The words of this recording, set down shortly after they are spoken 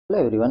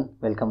Hello everyone,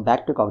 welcome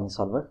back to कॉग्निट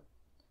solver.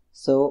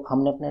 सो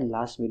हमने अपने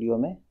last video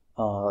में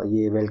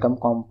ये वेलकम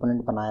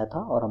कंपोनेंट बनाया था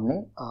और हमने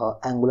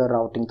एंगुलर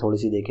राउटिंग थोड़ी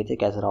सी देखी थी,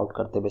 कैसे राउट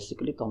करते हैं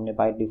बेसिकली। तो हमने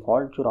बाय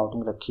डिफ़ॉल्ट जो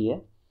राउटिंग रखी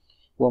है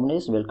वो हमने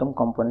इस वेलकम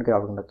कंपोनेंट की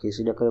राउटिंग रखी है।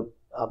 इसीलिए अगर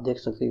आप देख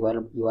सकते हैं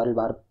यूआरएल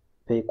बार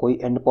पे कोई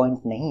एंड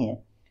पॉइंट नहीं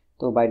है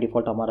तो बाय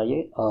डिफ़ॉल्ट हमारा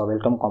ये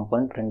वेलकम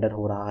कंपोनेंट रेंडर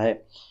हो रहा है।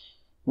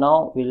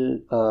 नाउ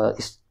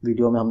इस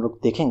वीडियो में हम लोग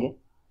देखेंगे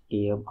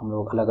कि हम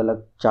लोग अलग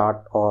अलग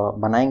चार्ट और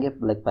बनाएंगे,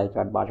 like pie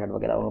chart, bar chart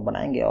वगैरह हम लोग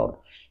बनाएंगे और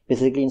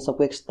बेसिकली इन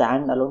सबको एक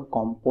स्टैंड अलोन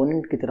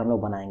कंपोनेंट की तरह हम लोग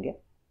बनाएंगे,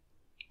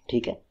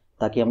 ठीक है।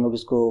 ताकि हम लोग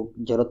इसको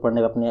ज़रूरत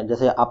पड़ने पर अपने,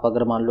 जैसे आप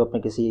अगर मान लो अपने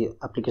किसी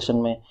एप्लीकेशन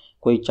में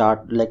कोई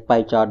chart like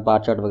pie chart, bar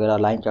chart वगैरह,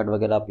 लाइन चार्ट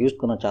वगैरह आप यूज़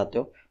करना चाहते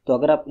हो, तो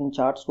अगर आप इन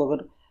चार्ट्स को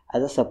अगर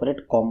एज अ सेपरेट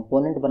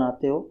कंपोनेंट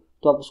बनाते हो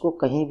तो आप उसको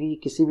कहीं भी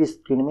किसी भी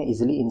स्क्रीन में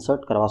इजीली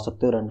इंसर्ट करवा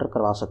सकते हो, रेंडर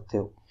करवा सकते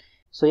हो।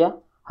 सो या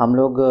हम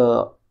लोग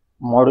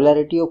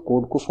मॉड्यूलरिटी और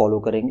कोड को फॉलो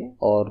करेंगे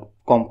और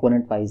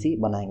कंपोनेंट वाइज ही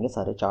बनाएंगे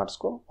सारे चार्ट्स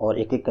को और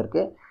एक एक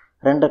करके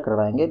रेंडर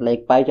करवाएंगे।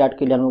 लाइक पाई चार्ट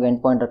के लिए हम लोग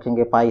एंड पॉइंट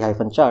रखेंगे पाई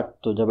हाइफन चार्ट।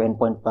 तो जब and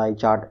point pie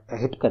chart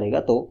hit करेगा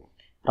तो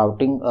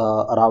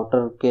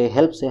राउटर के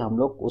हेल्प से हम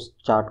लोग उस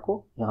चार्ट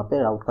को यहाँ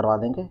पे राउट करवा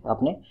देंगे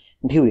अपने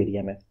व्यू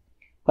एरिया में।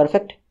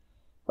 परफेक्ट।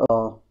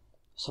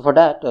 सो फॉर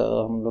डैट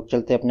हम लोग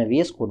चलते हैं अपने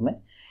वीएस कोड में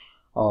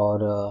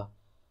और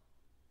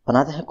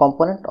बनाते हैं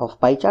component of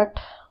pie chart.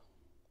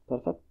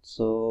 Perfect.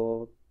 So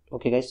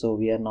okay guys, so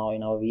we are now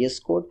in our VS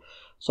Code.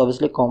 So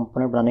obviously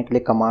component बनाने के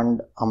लिए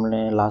कमांड हमने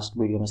लास्ट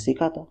वीडियो में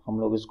सीखा था। हम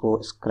लोग इसको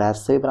स्क्रैच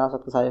से भी बना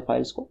सकते सारे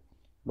फाइल्स को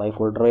बाई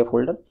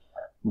फोल्डर,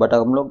 बट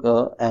हम लोग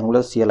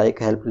एंगुलर CLI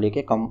की हेल्प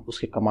लेके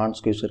उसके कमांड्स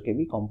को यूज करके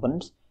भी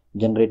कंपोनेंट्स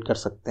जनरेट कर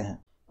सकते हैं।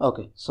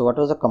 Okay, so what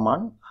was the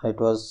command?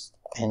 It was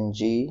ng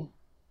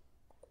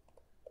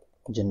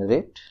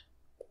generate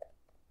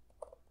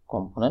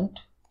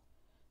component.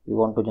 We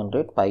want to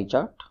generate pie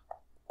chart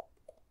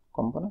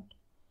component.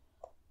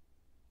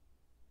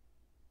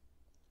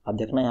 अब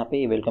देखना यहाँ पे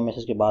ये वेलकम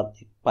मैसेज के बाद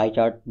पाई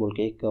चार्ट बोल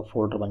के एक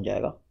फोल्डर बन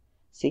जाएगा।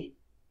 सी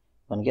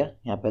बन गया।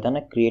 यहाँ पे था ना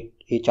क्रिएट,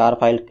 ये 4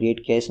 फाइल क्रिएट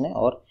किया इसने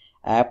और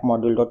app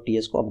module dot T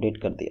S को अपडेट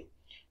कर दिया।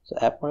 सो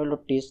app module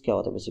dot T S क्या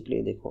होता है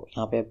बेसिकली? देखो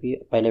यहाँ पे अभी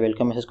पहले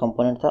वेलकम मैसेज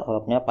कंपोनेंट था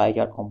और अपने आप पाई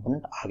चार्ट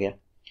कंपोनेंट आ गया।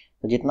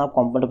 तो जितना आप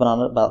कंपोनेंट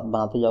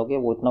बनाते जाओगे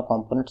वो इतना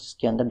कंपोनेंट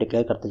इसके अंदर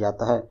डिक्लेयर करते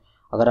जाता है।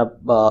 अगर आप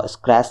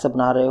स्क्रैच से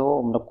बना रहे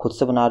हो, मतलब खुद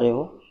से बना रहे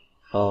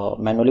हो,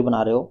 मैनुअली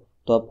बना रहे हो,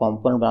 तो आप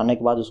कंपोनेंट बनाने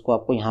के बाद उसको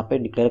आपको यहाँ पे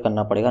डिक्लेयर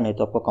करना पड़ेगा, नहीं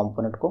तो आपको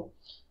कंपोनेंट को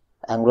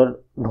एंगुलर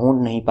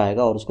ढूंढ नहीं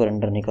पाएगा और उसको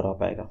रेंडर नहीं करवा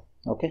पाएगा।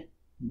 ओके,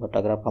 बट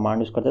अगर आप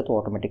कमांड यूज़ करते तो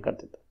ऑटोमेटिक कर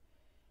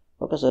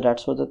देता। Okay, so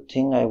that's was the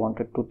thing I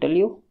wanted to tell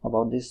you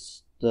about this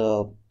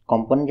the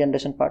component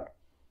generation part.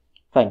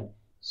 Fine.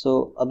 सो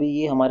अभी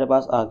ये हमारे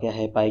पास आ गया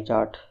है pie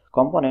chart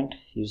component.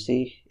 You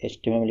see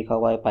HTML में लिखा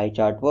हुआ है pie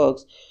chart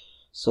works.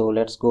 So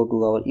let's go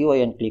to our UI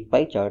and click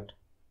pie chart.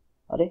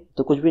 अरे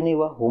तो कुछ भी नहीं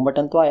हुआ, होम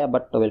बटन तो आया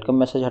बट वेलकम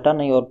मैसेज हटा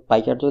नहीं और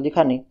पाई चार्ट तो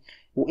दिखा नहीं।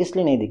 वो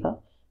इसलिए नहीं दिखा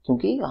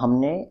क्योंकि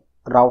हमने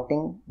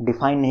राउटिंग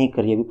डिफाइन नहीं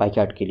करी अभी पाई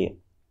चार्ट के लिए।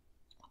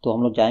 तो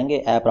हम लोग जाएंगे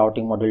app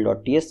routing module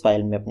dot T S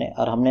file में अपने,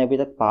 और हमने अभी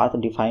तक पाथ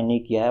डिफाइन नहीं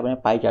किया है अपने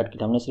पाई चार्ट के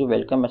लिए। हमने सिर्फ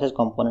वेलकम मैसेज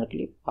कंपोनेंट के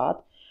लिए पाथ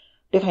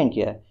डिफाइन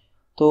किया है।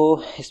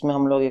 तो इसमें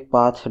हम लोग एक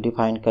पाथ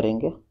डिफाइन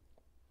करेंगे।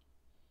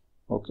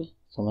 ओके,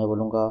 तो मैं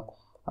बोलूँगा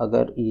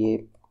अगर ये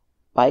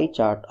पाई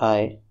चार्ट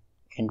आए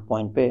एंड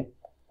पॉइंट पे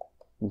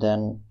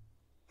then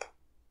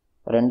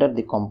render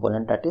the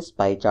component that is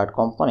pie chart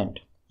component.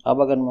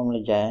 अब अगर हम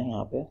लोग जाएं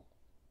यहाँ पे,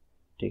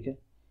 ठीक है,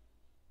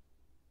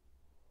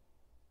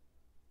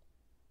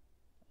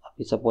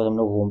 अभी सपोज हम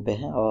लोग होम पे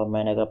हैं और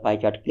मैंने अगर पाई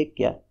चार्ट क्लिक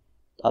किया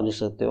तो आप देख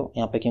सकते हो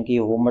यहाँ पे, क्योंकि ये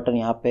होम बटन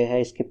यहाँ पे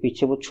है, इसके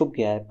पीछे वो छुप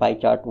गया है पाई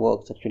चार्ट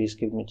वर्क्स। एक्चुअली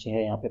इसके नीचे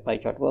है यहाँ पे पाई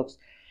चार्ट वर्क्स।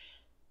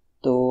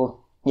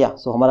 तो या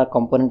सो हमारा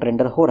कंपोनेंट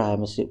रेंडर हो रहा है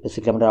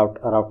बेसिकली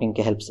हमारे राउटिंग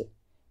के हेल्प से।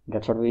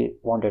 That's what we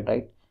wanted,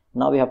 right?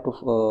 Now we have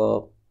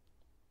to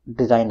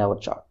design our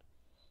chart.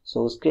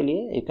 सो उसके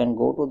लिए you can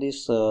go to this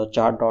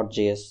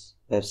Chart.js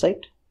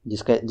website,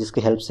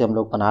 जिसके हेल्प से हम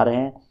लोग बना रहे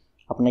हैं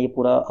अपना ये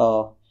पूरा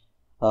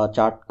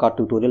चार्ट का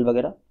ट्यूटोरियल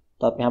वगैरह।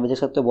 तो आप यहाँ पे देख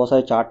सकते हो बहुत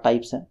सारे चार्ट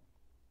टाइप्स हैं,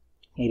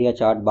 area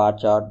chart, bar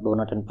chart,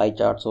 donut and pie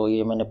chart. सो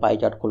ये मैंने पाई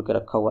चार्ट खोल के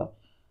रखा हुआ है।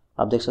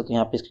 आप देख सकते हो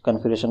यहाँ पे इसके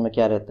कन्फिगरेशन में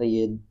क्या रहता है,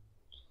 ये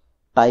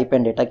टाइप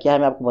एंड डेटा क्या है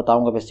मैं आपको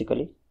बताऊँगा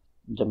बेसिकली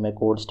जब मैं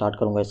कोड स्टार्ट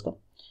करूँगा इसका।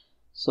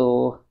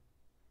 सो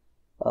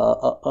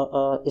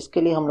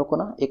इसके लिए हम लोग को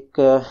ना एक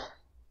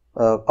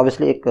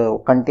ऑब्वियसली एक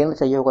कंटेनर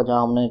चाहिए होगा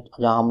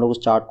जहाँ हम लोग उस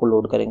चार्ट को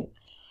लोड करेंगे।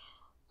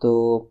 तो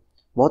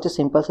बहुत ही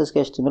सिंपल से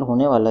इसका HTML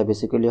होने वाला है।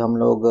 बेसिकली हम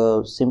लोग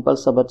सिंपल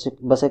सा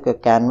बस एक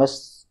कैनवस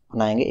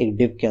बनाएंगे एक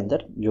डिव के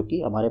अंदर, जो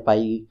कि हमारे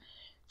पाई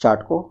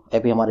चार्ट को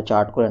अभी हमारे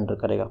चार्ट को रेंडर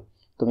करेगा।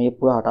 तो मैं ये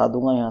पूरा हटा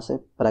दूंगा यहाँ से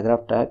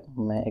पैराग्राफ टैग,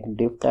 मैं एक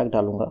डिव टैग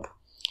डालूंगा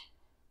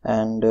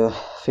एंड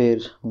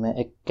फिर मैं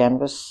एक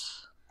कैनवस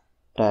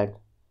टैग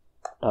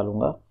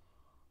डालूंगा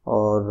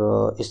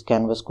और इस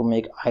कैनवस को मैं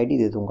एक ID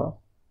दे दूंगा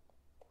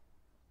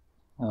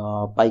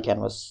पाई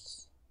canvas.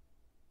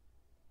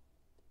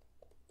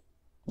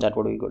 That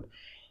would be good,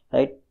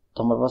 right?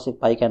 तो हमारे पास एक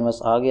पाई कैनवस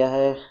आ गया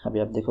है। अभी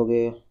आप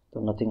देखोगे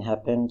तो नथिंग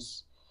हैपेंस।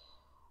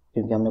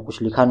 क्योंकि हमने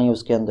कुछ लिखा नहीं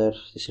उसके अंदर,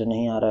 इसलिए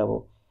नहीं आ रहा है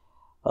वो।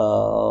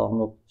 हम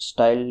लोग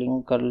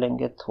स्टाइलिंग कर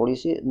लेंगे, थोड़ी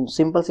सी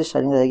सिंपल सी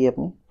स्टाइलिंग रहेगी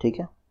अपनी, ठीक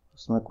है।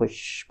 उसमें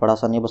कुछ बड़ा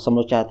सा नहीं, बस हम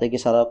लोग चाहते हैं कि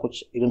सारा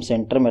कुछ एकदम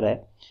सेंटर में रहे,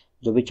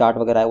 जो भी चार्ट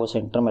वगैरह है वो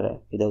सेंटर में रहे,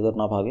 इधर उधर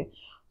ना भागे।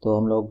 तो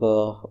हम लोग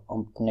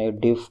अपने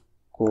डिफ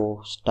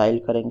को स्टाइल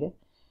करेंगे,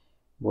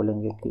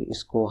 बोलेंगे कि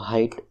इसको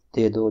हाइट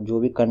दे दो, जो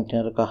भी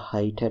कंटेनर का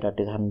हाइट है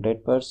that is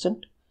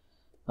 100%।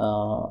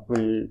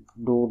 Will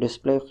do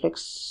display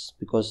flex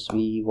because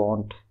we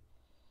want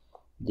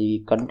the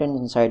content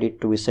inside it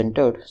to be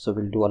centered, so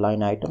we'll do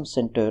align item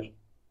center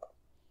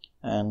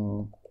and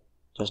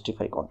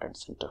justify content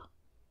center।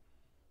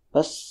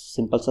 बस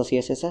सिंपल सा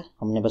CSS है,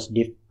 हमने बस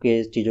div के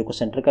चीज़ों को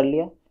सेंटर कर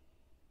लिया।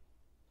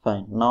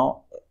 फाइन, नाउ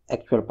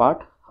एक्चुअल पार्ट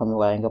हम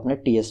लोग आएंगे अपने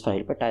TS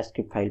फाइल पे,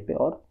 टाइपस्क्रिप्ट फाइल पे,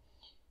 और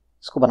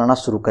इसको बनाना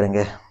शुरू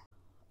करेंगे।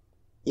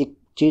 एक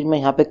चीज़ मैं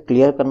यहाँ पे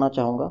क्लियर करना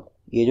चाहूँगा,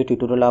 ये जो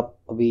ट्यूटोरियल आप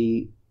अभी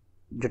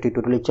जो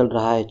ट्यूटोरियल चल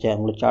रहा है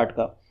एंगुलर चार्ट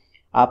का,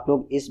 आप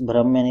लोग इस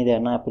भ्रम में नहीं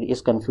रहना, फिर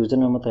इस कंफ्यूजन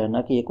में मत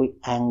रहना कि ये कोई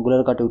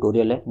एंगुलर का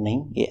ट्यूटोरियल है।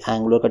 नहीं, ये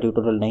एंगुलर का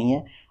ट्यूटोरियल नहीं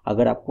है।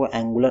 अगर आपको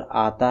एंगुलर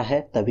आता है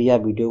तभी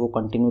आप वीडियो को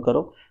कंटिन्यू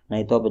करो,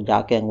 नहीं तो आप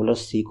जाके एंगुलर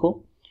सीखो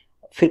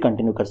फिर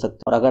कंटिन्यू कर सकते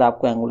हो। और अगर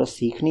आपको एंगुलर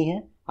सीखनी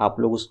है, आप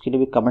लोग उसके लिए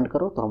भी कमेंट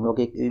करो, तो हम लोग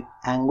एक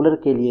एंगुलर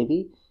के लिए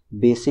भी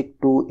बेसिक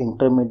टू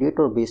इंटरमीडिएट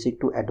और बेसिक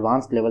टू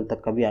एडवांस लेवल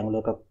तक का भी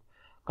एंगुलर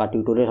का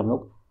ट्यूटोरियल हम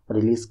लोग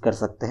रिलीज कर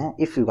सकते हैं,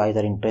 if you guys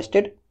are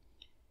interested.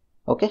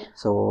 Okay,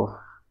 so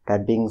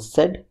that being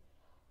said,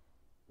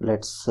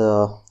 let's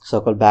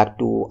circle back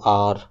to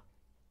our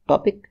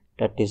topic,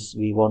 that is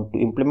we want to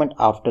implement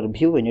after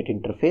view init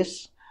interface.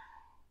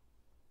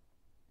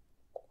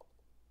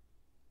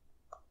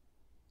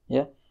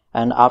 Yeah,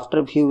 and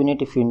after view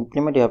init, if you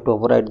implement, you have to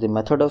override the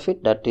method of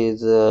it, that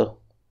is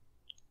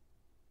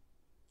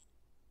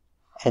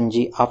ng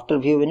after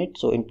view init.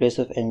 So in place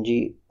of ng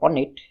on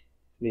it,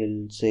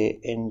 we'll say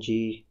ng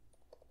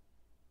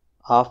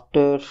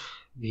after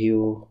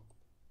view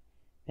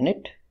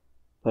init.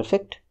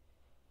 Perfect.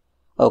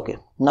 Okay,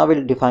 now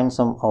we'll define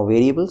some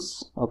variables.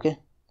 Okay,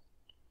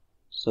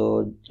 so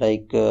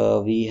like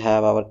we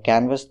have our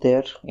canvas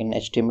there in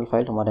HTML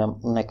file, हमारे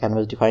हमने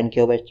canvas define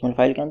किया हुआ HTML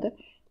file के अंदर,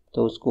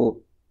 तो उसको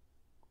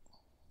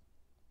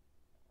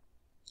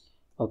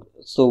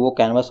so वो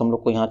canvas हम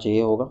लोग को यहाँ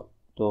चाहिए होगा,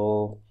 तो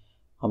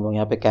हम लोग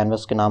यहाँ पे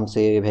canvas के नाम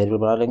से वेरिएबल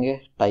बना लेंगे,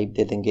 टाइप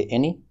दे देंगे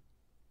any।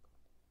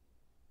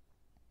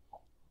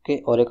 ओके,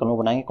 और एक हम लोग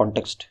बनाएंगे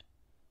context,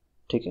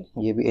 ठीक है,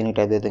 ये भी any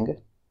टाइप दे देंगे।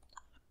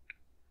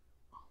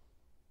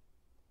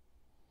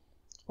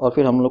 और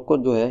फिर हम लोग को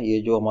जो है ये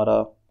जो हमारा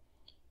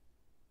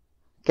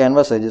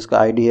कैनवस है जिसका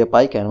आईडी है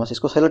पाई कैनवस,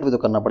 इसको सेलेक्ट भी तो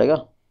करना पड़ेगा।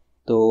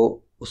 तो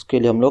उसके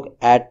लिए हम लोग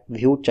ऐड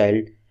व्यू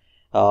चाइल्ड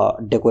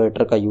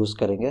डेकोरेटर का यूज़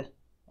करेंगे।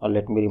 और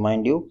लेट मी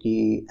रिमाइंड यू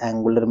कि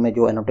एंगुलर में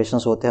जो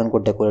एनोटेशंस होते हैं उनको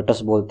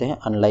डेकोरेटर्स बोलते हैं,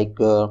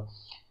 अनलाइक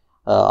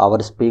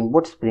आवर स्प्रिंग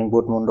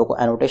बूट में उन लोग को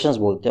एनोटेशंस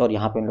बोलते हैं, और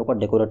यहाँ पे इन लोग को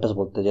डेकोरेटर्स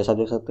बोलते हैं। जैसा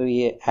देख सकते हो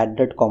ये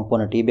एडेड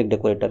कॉम्पोनेंट, ये भी एक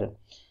डेकोरेटर है।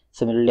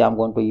 Similarly I am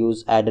going to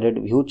use added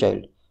view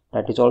child,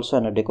 that is also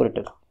an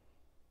decorator.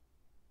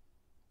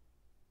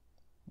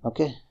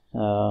 Okay,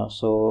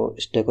 सो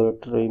इस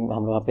डेकोरेटर में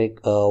हम लोग वहाँ पे एक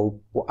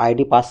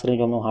आईडी पास करें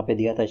जो हमने वहाँ पे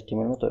दिया था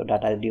HTML में, तो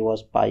data ID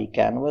was pi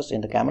canvas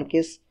in the camel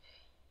case.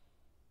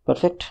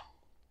 Perfect,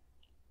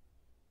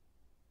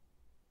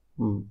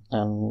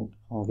 and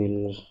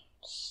will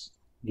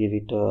give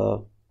it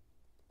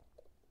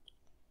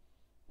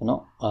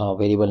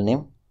variable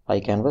name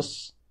picanvas,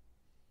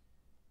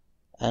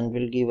 and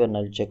we'll give a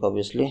null check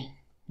obviously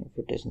if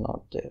it is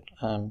not there,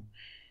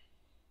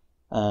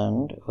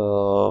 and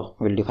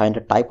we'll define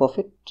the type of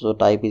it. So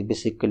type is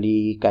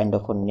basically kind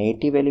of a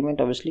native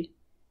element obviously,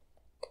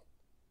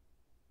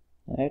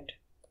 right,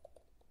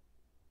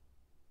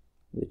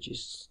 which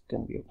is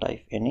can be of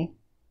type any.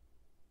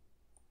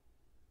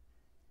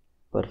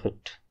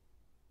 Perfect.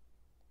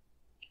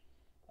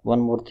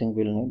 One more thing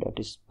we'll need, that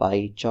is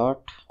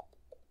piechart,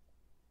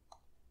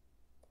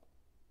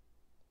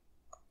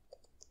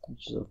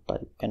 which is of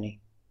type any.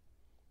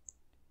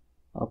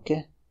 Okay,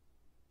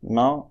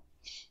 now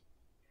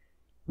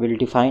we'll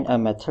define a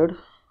method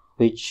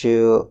which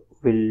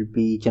will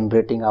be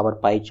generating our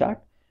pie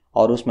chart,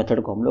 और उस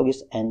method को हम लोग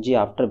इस ng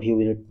after view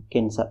unit के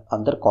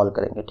अंदर call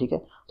करेंगे। ठीक है,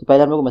 तो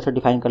पहले हम लोग मेथड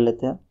डिफाइन कर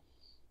लेते हैं।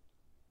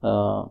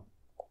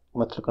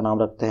 मेथड का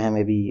नाम रखते हैं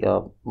may be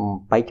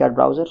pie chart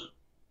browser.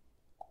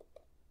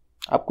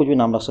 आप कुछ भी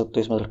नाम रख सकते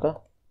हो इस मेथड का,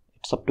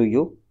 it's up to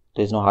you,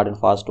 there is no hard and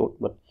fast rule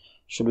but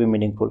should be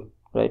meaningful,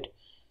 right.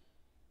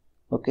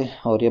 Okay,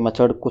 और ये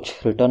मेथड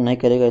कुछ रिटर्न नहीं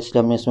करेगा,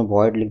 इसलिए हमने इसमें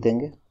वॉइड लिख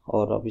देंगे,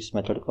 और अब इस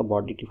मेथड का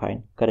बॉडी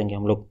डिफाइन करेंगे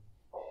हम लोग।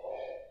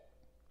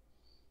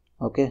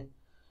 ओके,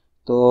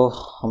 तो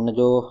हमने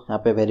जो यहाँ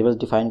पे वेरिएबल्स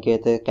डिफाइन किए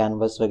थे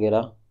कैनवस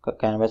वगैरह,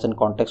 कैनवस एंड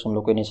कॉन्टेक्स्ट हम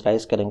लोग को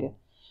इनिशियलाइज करेंगे।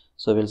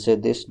 So will say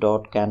this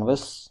dot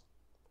canvas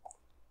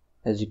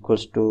is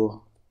equals to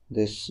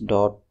this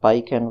dot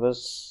pi canvas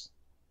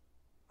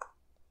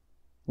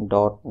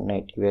dot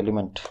native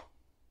element.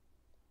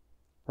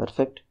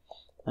 Perfect,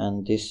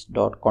 and this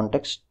dot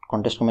context,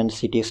 context को मैंने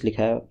CTX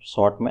लिखा है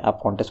शॉर्ट में, आप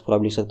कॉन्टेक्स्ट पूरा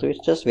भी लिख सकते हो,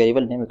 it's just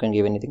variable name, you can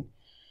give anything.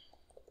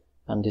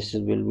 and this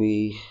will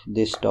be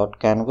this dot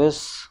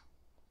canvas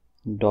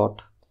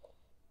dot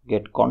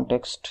get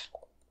context,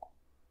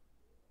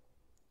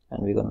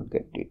 and we're going to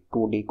get the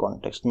 2D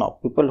context. Now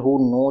people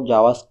who know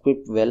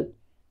JavaScript well,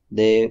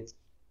 they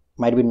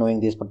might be knowing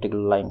this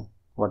particular line,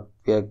 what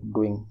we are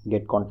doing,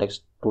 get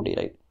context 2D,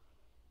 right?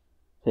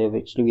 So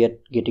actually we are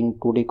getting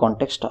 2D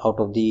context out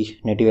of the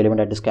native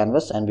element at this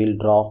canvas, and we'll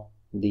draw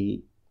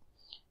the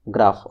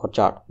graph or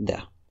chart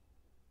there.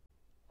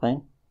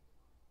 Fine.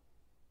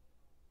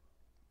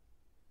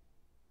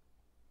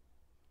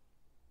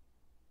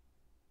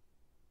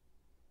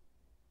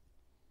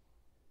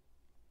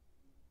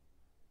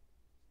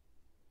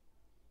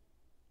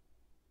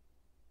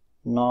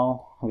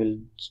 Now we'll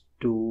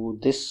do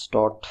this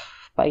dot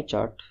pie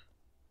chart.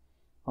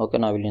 Okay,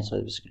 now we'll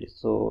insert basically.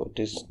 So it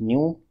is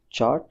new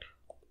chart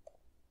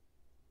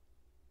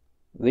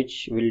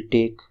which will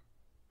take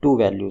two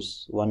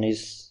values. One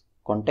is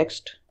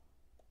context.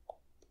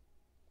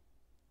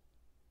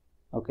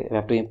 Okay, we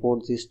have to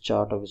import this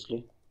chart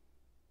obviously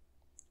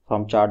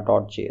from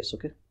chart.js.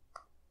 Okay,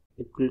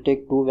 it will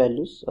take two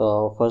values.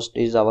 First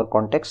is our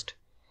context,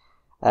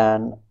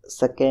 and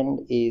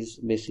second is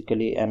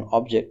basically an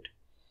object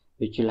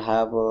which will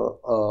have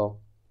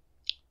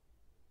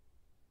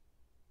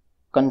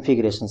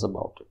configurations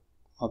about it.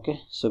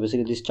 Okay, so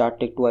basically this chart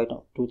take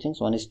two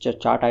things. One is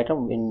chart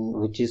item, in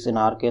which is in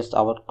our case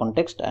our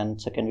context,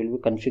 and second will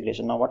be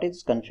configuration. Now what is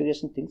this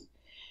configuration things?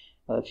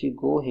 If you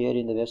go here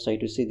in the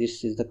website, you see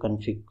this is the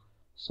config.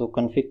 So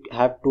config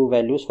have two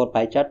values for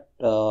pie chart.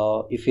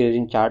 If you're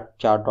using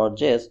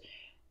chart.js,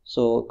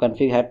 so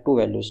config had two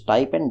values,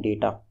 type and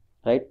data,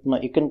 right? Now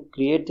you can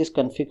create this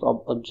config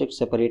object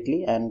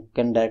separately and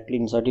can directly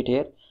insert it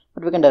here,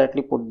 but we can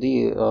directly put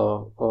the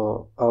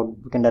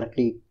we can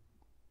directly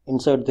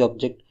insert the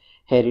object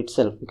here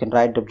itself. We can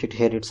write the object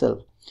here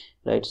itself,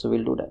 right? So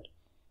we'll do that.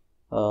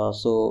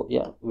 So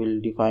yeah,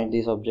 we'll define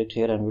this object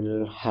here, and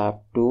we'll have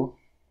to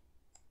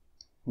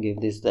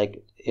give this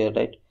like here,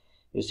 right?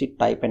 You see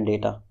type and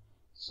data.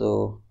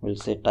 So we'll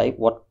say type,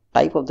 what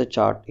type of the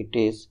chart it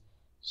is.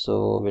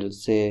 So we'll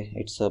say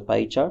it's a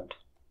pie chart.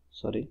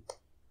 Sorry,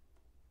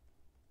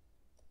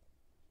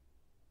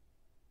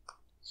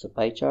 it's a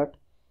pie chart,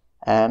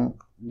 and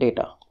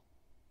data,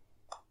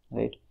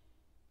 right?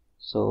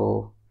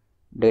 So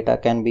data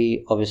can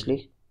be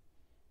obviously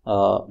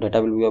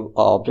data will be an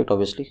object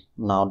obviously.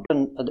 Now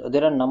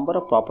there are a number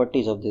of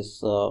properties of this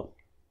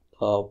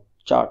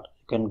chart.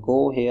 You can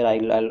go here.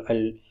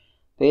 I'll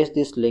paste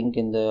this link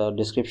in the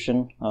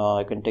description.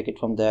 You can take it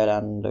from there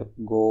and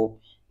go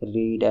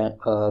read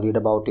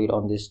about it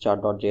on this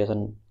chart.js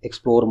and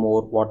explore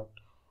more what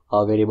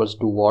variables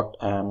do what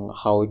and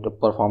how it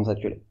performs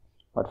actually.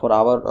 But for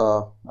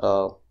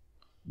our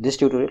this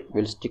tutorial,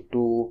 we'll stick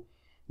to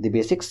the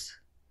basics.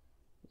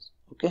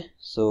 Okay,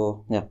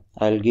 so yeah,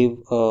 I'll give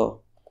a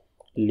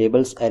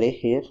labels array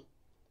here,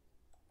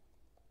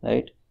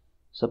 right?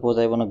 Suppose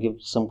I want to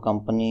give some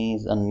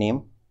companies a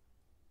name.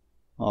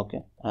 Okay,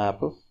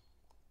 Apple.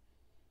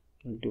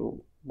 I'll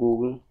do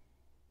Google.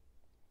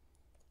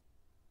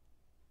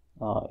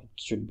 It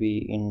should be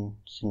in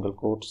single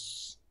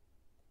quotes.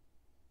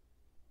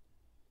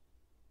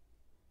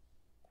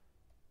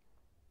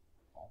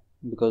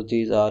 Because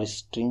these are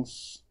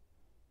strings.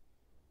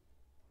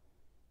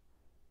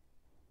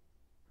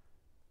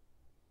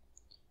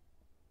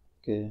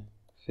 Okay,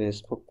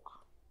 Facebook.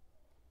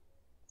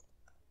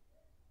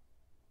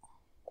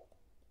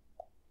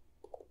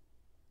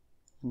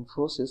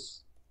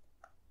 Infosys.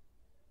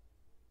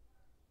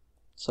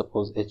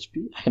 Suppose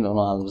HP. I don't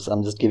know.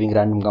 I'm just giving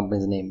random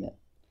company's name.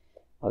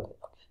 Okay.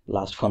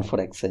 Last one for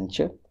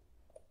Accenture.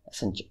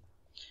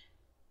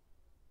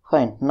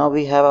 Fine. Now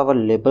we have our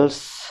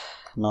labels.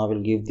 Now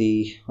we'll give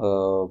the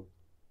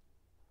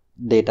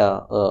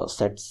data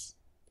sets.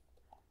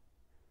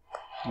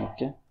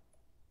 Okay.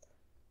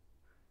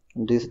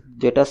 This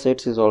data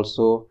sets is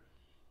also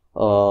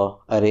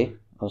array.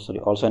 Oh, sorry,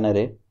 also an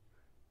array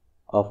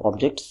of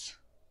objects.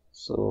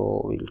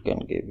 So we can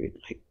give it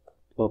like,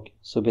 okay.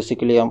 So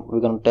basically, we're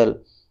going to tell,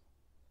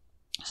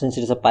 since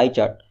it is a pie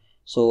chart,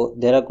 so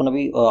there are going to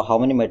be how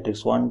many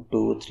metrics? 1,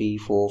 2, 3,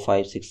 4,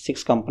 5, 6.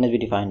 6 companies we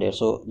defined here.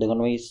 So they're going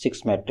to be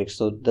 6 metrics.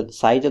 So the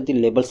size of the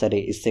labels array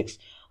is 6.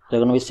 There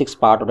are going to be 6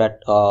 part of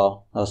that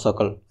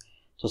circle.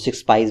 So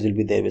 6 pies will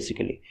be there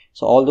basically.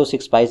 So all those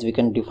 6 pies we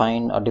can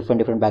define a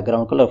different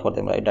background color for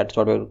them, right? That's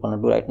what we're going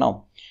to do right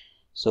now.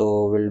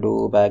 So we'll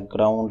do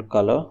background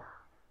color.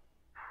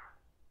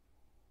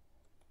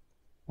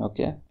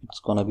 Okay, it's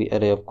going to be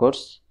array, of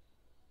course.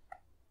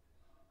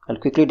 I'll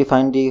quickly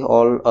define the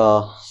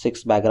all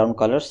 6 background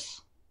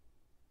colors.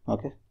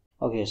 Okay,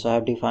 so I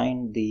have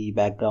defined the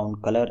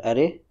background color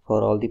array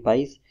for all the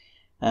pies,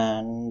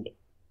 and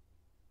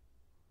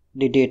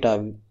the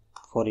data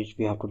for each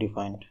we have to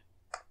define.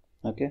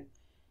 Okay,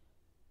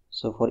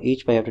 so for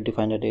each pie I have to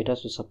define the data.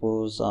 So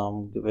suppose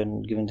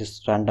given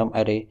this random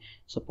array,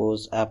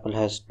 suppose Apple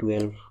has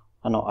 12.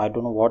 No, I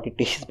don't know what it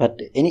is, but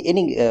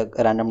any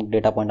random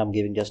data point I'm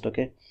giving just.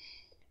 Okay,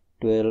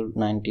 12,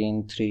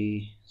 19,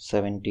 3,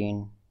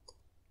 17,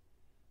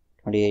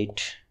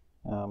 28,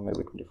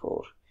 maybe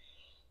 24.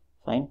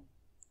 Fine.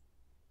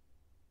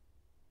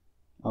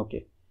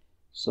 Okay,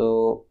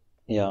 so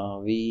yeah,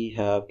 we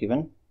have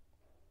given,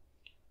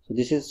 so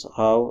this is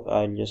how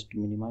I'll just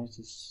minimize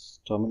this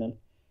terminal.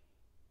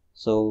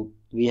 So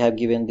we have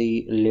given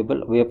the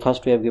label. We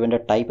have given the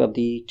type of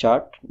the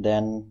chart,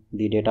 then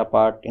the data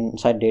part.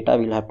 Inside data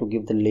we'll have to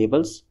give the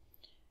labels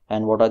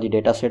and what are the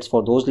data sets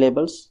for those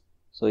labels.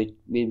 So it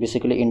will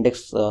basically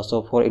index,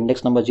 so for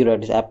index number 0,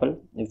 it is apple,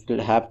 it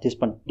will have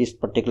this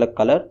particular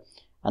color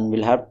and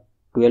we'll have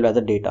 12 as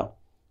the data,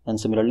 and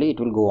similarly it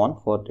will go on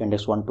for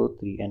index 1, 2,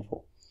 3 and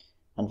 4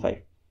 and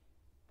 5.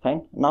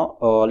 Fine. Now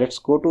let's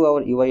go to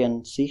our UI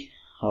and see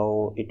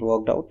how it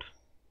worked out.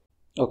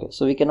 Okay,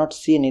 so we cannot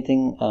see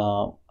anything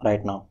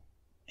right now.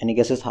 Any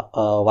guesses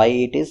why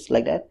it is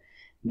like that?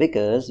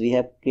 Because we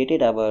have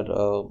created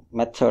our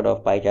method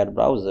of piechart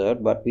browser,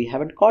 but we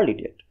haven't called it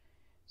yet.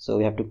 So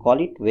we have to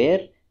call it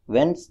where,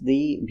 once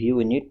the view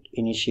init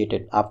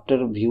initiated,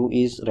 after view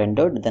is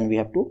rendered, then we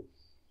have to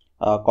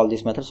call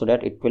this method so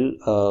that it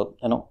will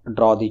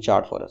draw the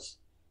chart for us.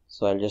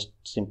 So I'll just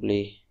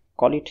simply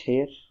call it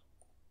here.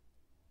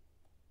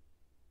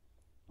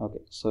 Okay,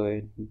 so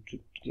I need to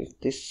give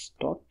this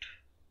dot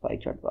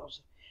piechart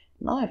browser.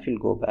 Now if we'll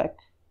go back,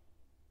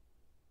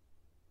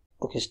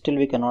 okay, still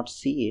we cannot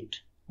see it.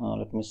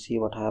 Let me see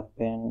what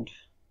happened.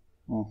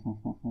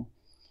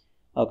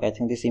 Okay, I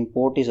think this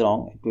import is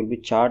wrong. It will be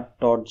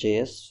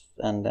chart.js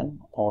and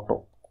then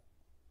auto.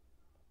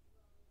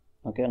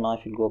 Okay, now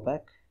if you go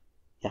back,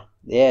 yeah,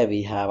 there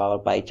we have our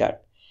pie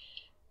chart.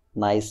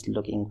 Nice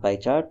looking pie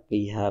chart.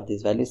 We have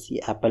these values.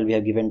 See, Apple we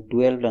have given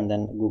 12 and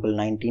then Google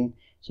 19.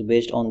 So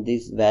based on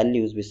these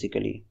values,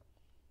 basically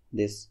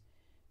this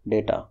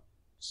data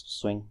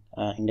showing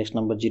index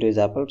number 0 is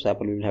Apple, so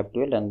Apple will have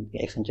 12 and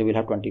Accenture will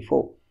have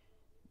 24.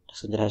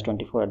 Accenture has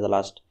 24 at the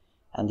last,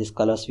 and these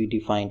colors we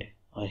defined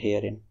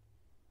herein.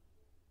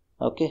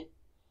 Okay,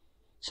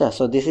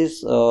 so this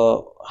is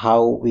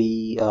how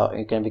we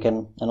can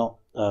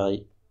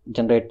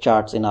generate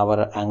charts in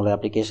our Angular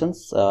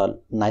applications.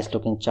 Nice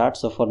looking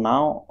charts. So for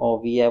now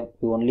we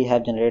only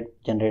have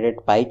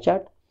generated pie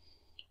chart.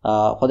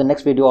 For the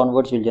next video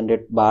onwards we'll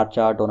generate bar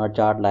chart, donut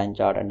chart, line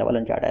chart and double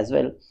line chart as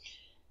well.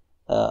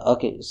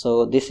 Okay,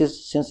 so this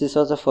is, since this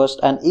was the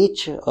first, and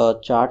each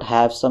chart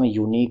have some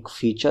unique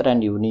feature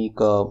and unique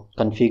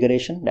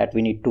configuration that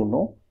we need to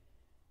know.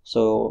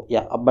 So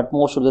yeah, but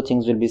most of the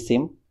things will be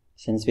same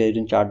since we are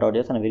using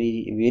chart.js, and a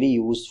very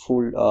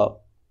useful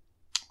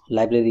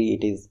library.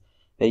 It is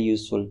very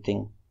useful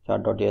thing,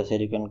 chart.js. Here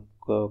you can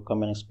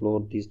come and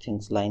explore these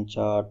things, line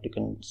chart, you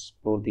can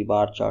explore the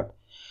bar chart,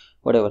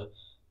 whatever,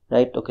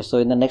 right? Okay, so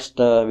in the next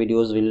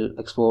videos we'll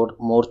explore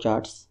more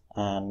charts,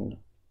 and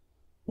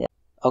yeah.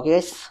 Okay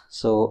guys,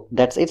 so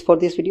that's it for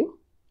this video.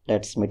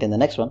 Let's meet in the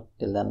next one.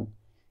 Till then,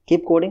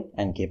 keep coding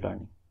and keep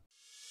learning.